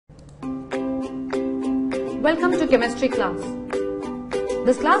Welcome to chemistry class.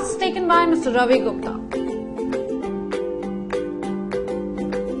 This class is taken by Mr. Ravi Gupta.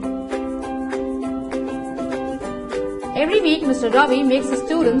 Every week, Mr. Ravi makes his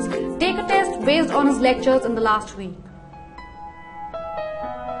students take a test based on his lectures in the last week.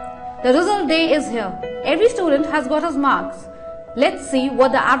 The result day is here. Every student has got his marks. Let's see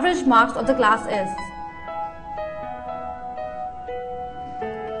what the average marks of the class is.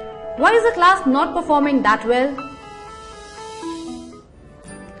 Why is the class not performing that well?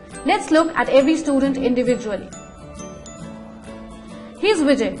 Let's look at every student individually. Here's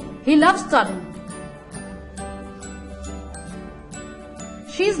Vijay. He loves studying.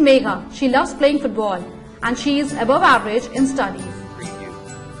 She's Megha. She loves playing football and she is above average in studies.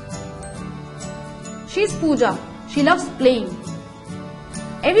 She's Pooja. She loves playing.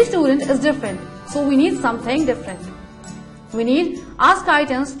 Every student is different, so we need something different. We need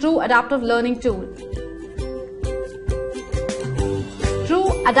Askiitians True Adaptive Learning Tool.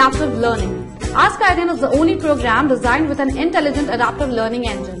 True Adaptive Learning. Askiitian is the only program designed with an intelligent adaptive learning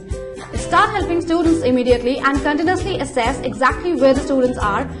engine. It starts helping students immediately and continuously assess exactly where the students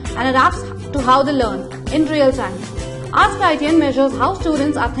are and adapts to how they learn in real time. Askiitian measures how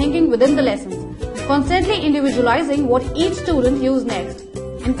students are thinking within the lessons, constantly individualizing what each student uses next.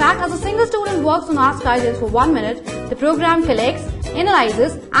 In fact, as a single student works on Askiitians for 1 minute, the program collects,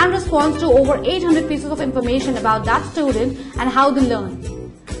 analyzes and responds to over 800 pieces of information about that student and how they learn.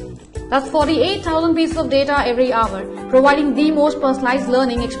 That's 48,000 pieces of data every hour, providing the most personalized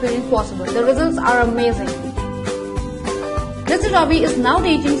learning experience possible. The results are amazing. Mr. Ravi is now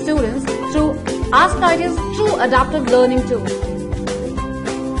teaching students through Askiitian's True Adaptive Learning Tool.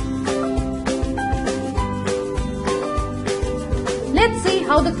 Let's see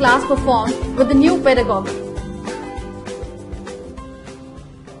how the class performed with the new pedagogy.